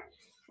forward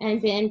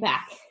and bend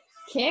back.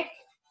 Kick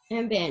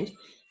and bend.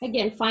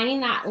 Again,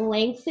 finding that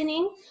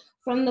lengthening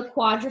from the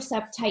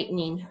quadricep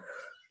tightening.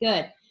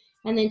 Good.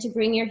 And then to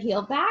bring your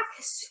heel back,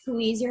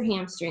 squeeze your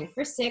hamstring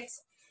for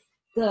 6.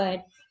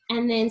 Good.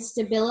 And then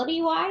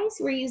stability-wise,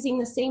 we're using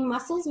the same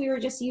muscles we were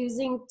just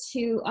using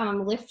to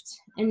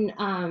lift and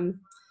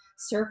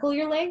circle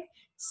your leg.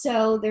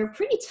 So they're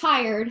pretty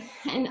tired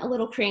and a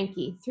little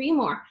cranky. 3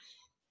 more.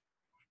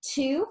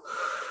 2.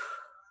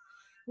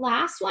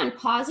 Last one.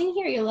 Pausing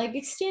here, your leg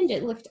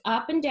extended. Lift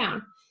up and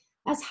down.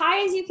 As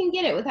high as you can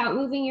get it without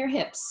moving your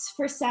hips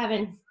for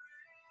 7.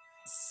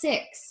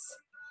 6.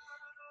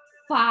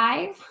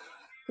 5.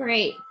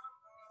 Great.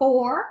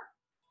 4.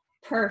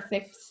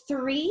 Perfect.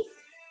 3.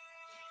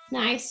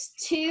 Nice.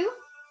 2.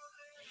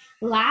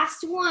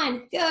 Last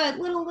one. Good.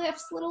 Little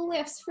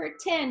lifts for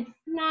 10.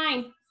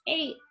 9.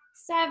 8.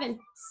 7.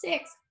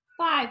 6.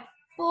 5.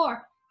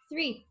 4.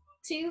 3.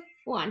 2.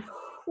 1.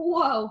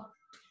 Whoa.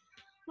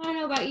 I don't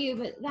know about you,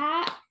 but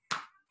that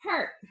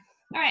hurt.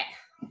 All right.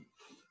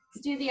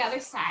 Let's do the other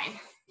side.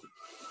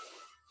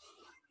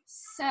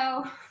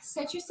 So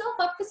set yourself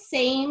up the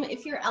same.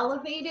 If you're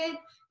elevated,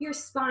 your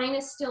spine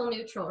is still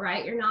neutral,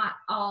 right? You're not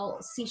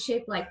all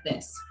C-shaped like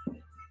this.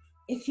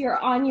 If you're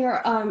on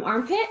your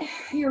armpit,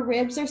 your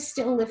ribs are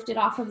still lifted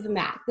off of the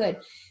mat. Good.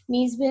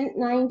 Knees bent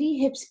 90,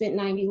 hips bent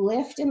 90.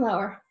 Lift and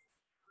lower.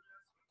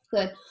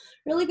 Good.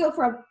 Really go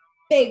for a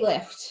big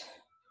lift.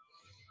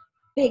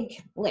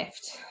 Big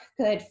lift.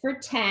 Good. For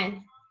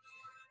 10,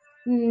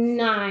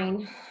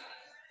 9,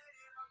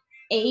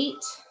 8.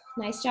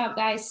 Nice job,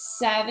 guys.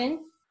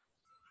 7.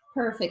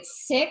 Perfect.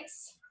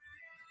 6.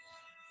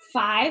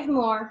 5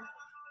 more.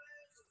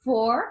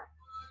 4.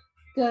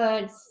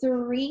 Good.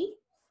 3.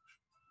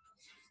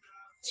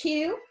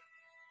 2.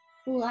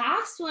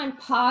 Last one.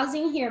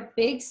 Pausing here.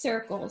 Big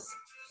circles.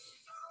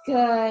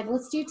 Good.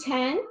 Let's do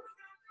 10.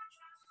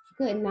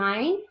 Good.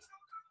 9.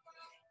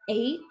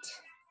 8.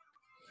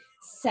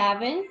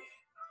 7.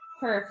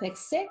 Perfect.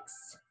 6.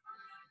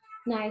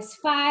 Nice.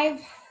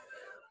 5.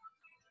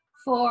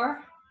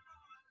 4.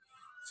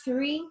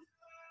 3.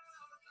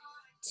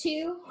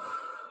 2.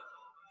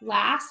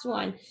 Last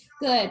one.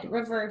 Good.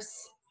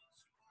 Reverse.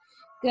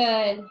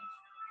 Good.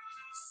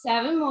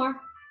 7 more.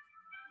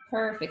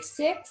 Perfect.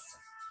 6.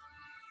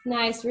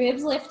 Nice.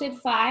 Ribs lifted.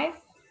 5.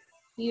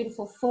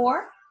 Beautiful.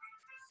 4.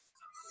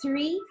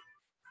 3.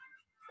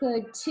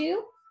 Good.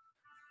 2.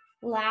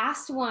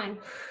 Last one.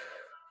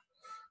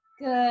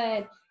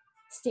 Good.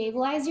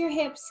 Stabilize your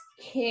hips.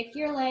 Kick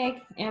your leg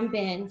and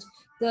bend.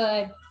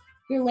 Good.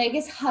 Your leg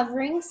is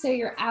hovering, so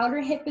your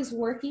outer hip is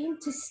working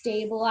to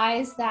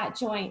stabilize that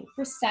joint.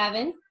 For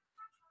 7.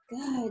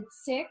 Good.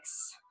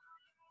 6.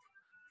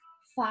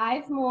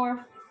 5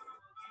 more.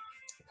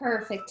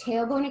 Perfect.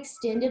 Tailbone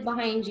extended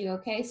behind you,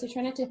 okay? So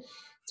try not to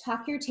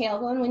tuck your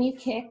tailbone when you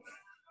kick.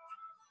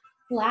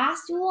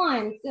 Last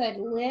one. Good.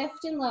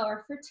 Lift and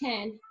lower for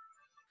 10.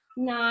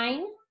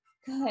 9.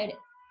 Good.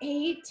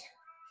 8.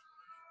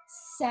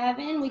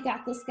 7. We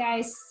got this,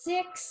 guys.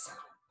 6.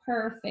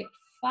 Perfect.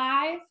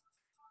 5.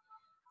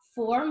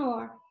 4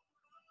 more.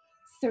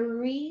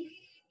 3.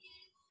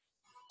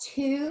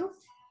 2.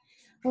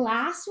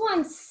 Last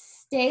one.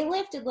 Stay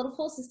lifted. Little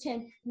pulses.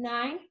 10.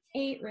 9.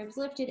 8. Ribs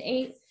lifted.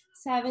 8.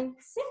 7.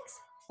 6.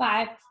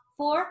 5.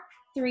 4.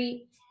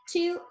 3.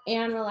 2.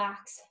 And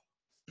relax.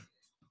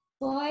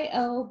 Boy,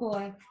 oh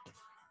boy.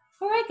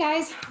 All right,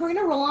 guys. We're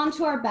going to roll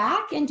onto our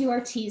back and do our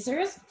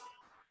teasers.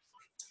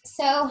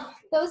 So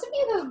those of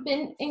you who have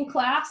been in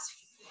class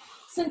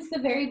since the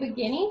very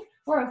beginning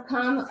or have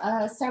come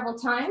several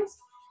times,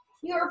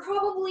 you are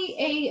probably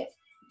a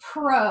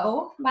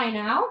pro by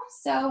now,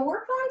 so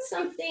work on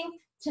something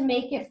to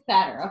make it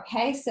better,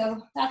 okay?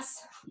 So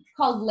that's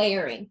called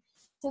layering.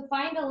 So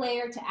find a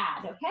layer to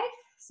add, okay?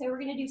 So we're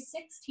gonna do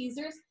 6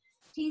 teasers.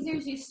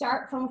 Teasers, you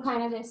start from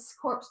kind of this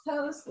corpse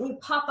pose, and you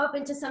pop up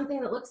into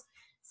something that looks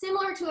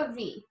similar to a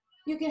V.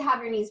 You could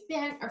have your knees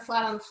bent or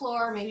flat on the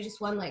floor, maybe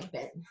just one leg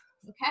bent,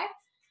 okay?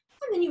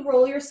 And then you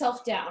roll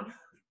yourself down.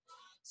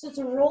 So it's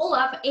a roll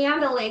up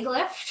and a leg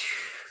lift.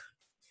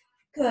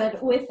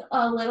 Good, with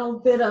a little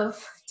bit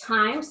of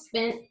time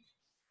spent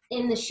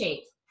in the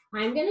shape.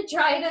 I'm gonna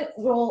try to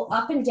roll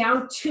up and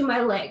down to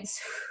my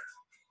legs.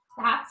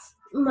 That's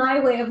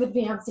my way of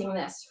advancing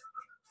this.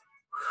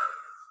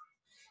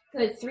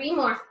 Good, 3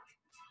 more.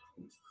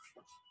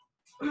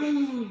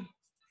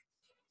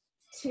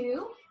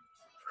 2.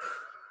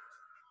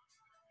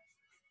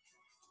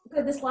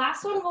 Good, this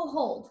last one will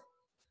hold.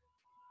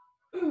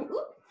 Oop,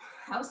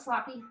 that was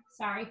sloppy,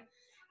 sorry.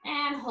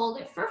 And hold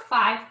it for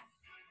 5,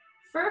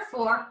 for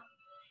 4,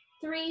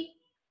 3,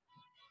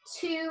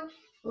 2,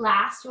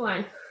 last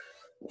one.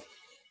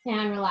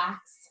 And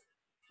relax.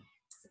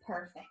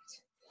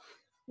 Perfect.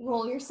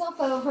 Roll yourself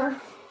over.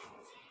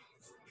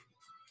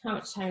 How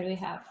much time do we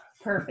have?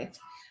 Perfect.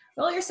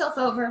 Roll yourself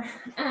over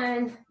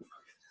and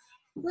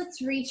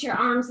let's reach your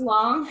arms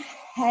long,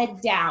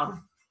 head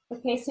down.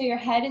 Okay, so your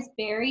head is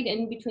buried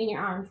in between your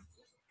arms.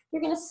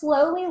 You're gonna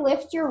slowly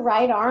lift your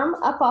right arm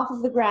up off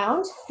of the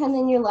ground and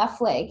then your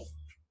left leg,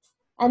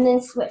 and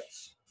then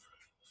switch.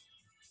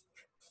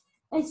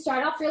 And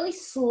start off really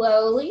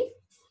slowly,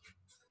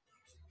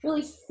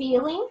 really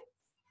feeling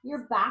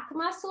your back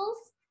muscles,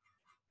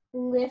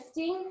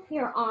 lifting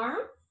your arm.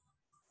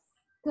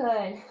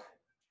 Good.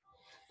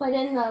 But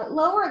in the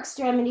lower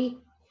extremity,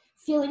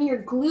 feeling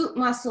your glute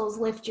muscles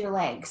lift your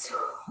legs,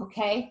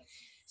 okay?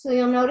 So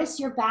you'll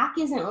notice your back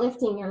isn't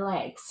lifting your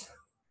legs.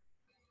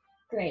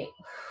 Great.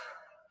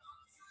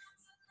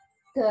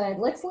 Good,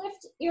 let's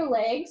lift your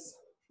legs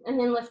and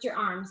then lift your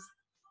arms.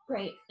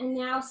 Great, and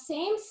now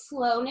same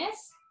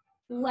slowness,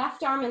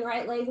 left arm and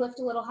right leg lift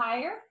a little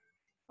higher,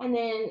 and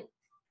then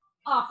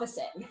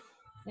opposite,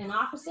 and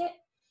opposite,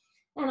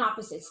 and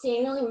opposite.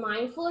 Staying really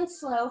mindful and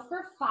slow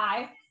for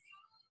 5.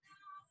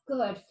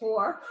 Good,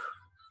 4.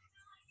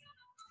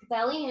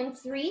 Belly in,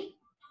 3,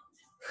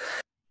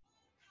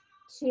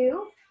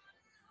 2,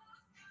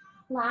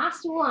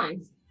 last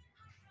 1.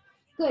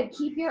 Good,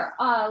 keep your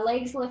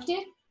legs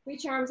lifted.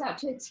 Reach your arms out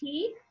to a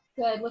T.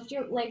 Good, lift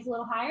your legs a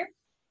little higher.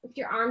 Lift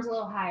your arms a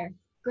little higher.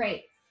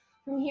 Great.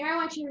 From here, I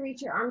want you to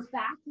reach your arms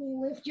back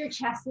and lift your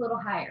chest a little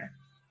higher.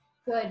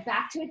 Good,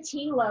 back to a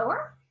T,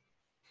 lower.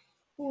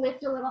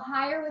 Lift a little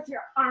higher with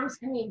your arms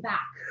coming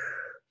back.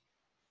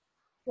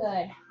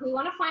 Good. We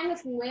want to find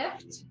this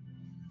lift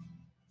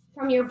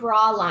from your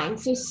bra line.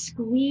 So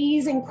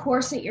squeeze and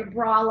corset your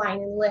bra line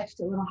and lift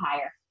a little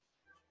higher.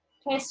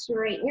 Okay,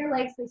 straighten your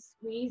legs by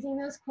squeezing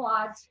those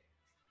quads.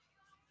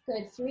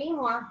 Good, 3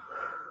 more.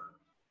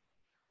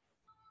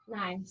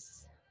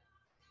 Nice.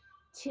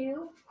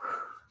 2.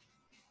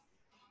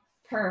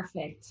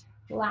 Perfect.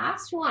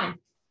 Last one.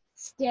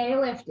 Stay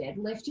lifted.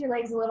 Lift your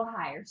legs a little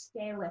higher.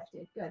 Stay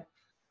lifted. Good.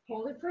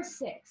 Hold it for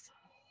 6.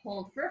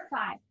 Hold for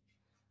 5.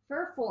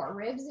 For 4.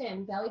 Ribs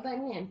in. Belly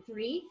button in.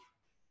 3,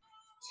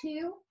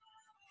 2,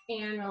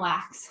 and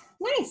relax.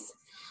 Nice.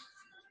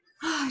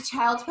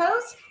 Child's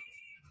pose.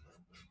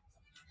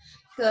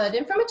 Good.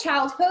 And from a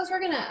child's pose, we're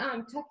going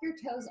to tuck your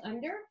toes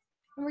under.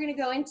 And we're going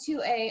to go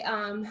into a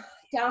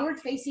downward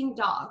facing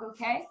dog,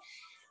 okay?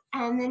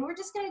 And then we're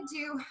just going to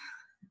do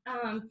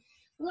a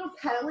little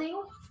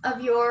pedaling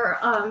of your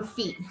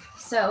feet.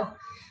 So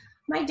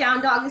my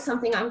down dog is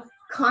something I'm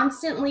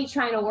constantly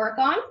trying to work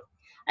on.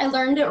 I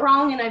learned it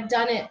wrong and I've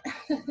done it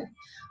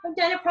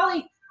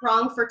probably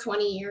wrong for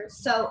 20 years.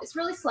 So it's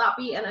really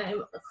sloppy and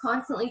I'm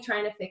constantly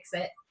trying to fix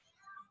it.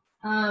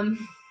 So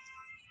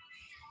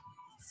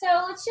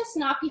let's just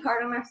not be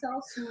hard on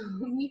ourselves.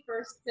 Me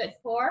first. Good.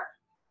 4.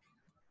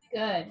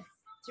 Good.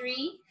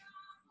 3,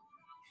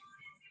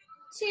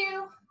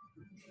 2.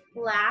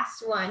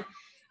 Last one.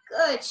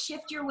 Good.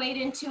 Shift your weight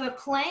into a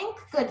plank.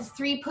 Good.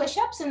 3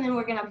 push-ups, and then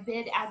we're gonna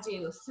bid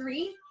adieu.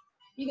 3.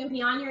 You can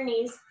be on your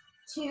knees.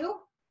 2.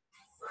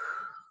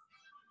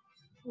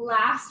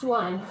 Last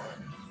one.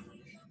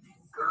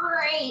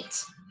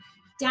 Great.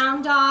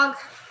 Down dog.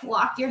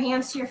 Walk your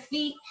hands to your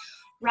feet.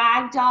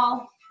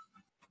 Ragdoll.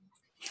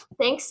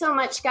 Thanks so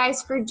much,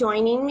 guys, for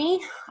joining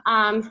me.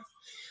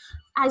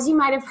 As you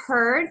might have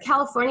heard,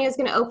 California is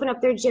going to open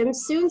up their gyms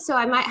soon, so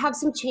I might have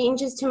some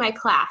changes to my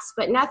class,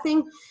 but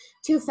nothing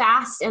too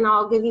fast, and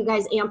I'll give you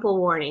guys ample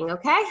warning,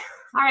 okay?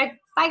 All right,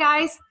 bye,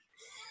 guys.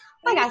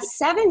 I got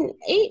 7,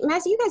 8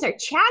 messages. You guys are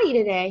chatty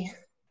today.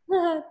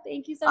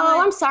 Thank you so much.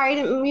 Oh, I'm sorry, I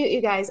didn't mute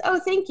you guys. Oh,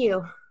 thank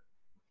you.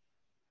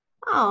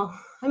 Oh,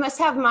 I must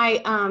have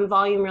my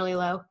volume really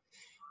low.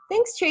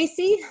 Thanks,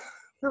 Tracy,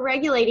 for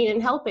regulating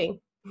and helping.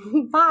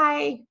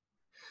 Bye.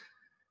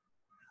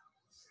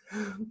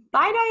 Bye,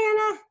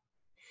 Diana.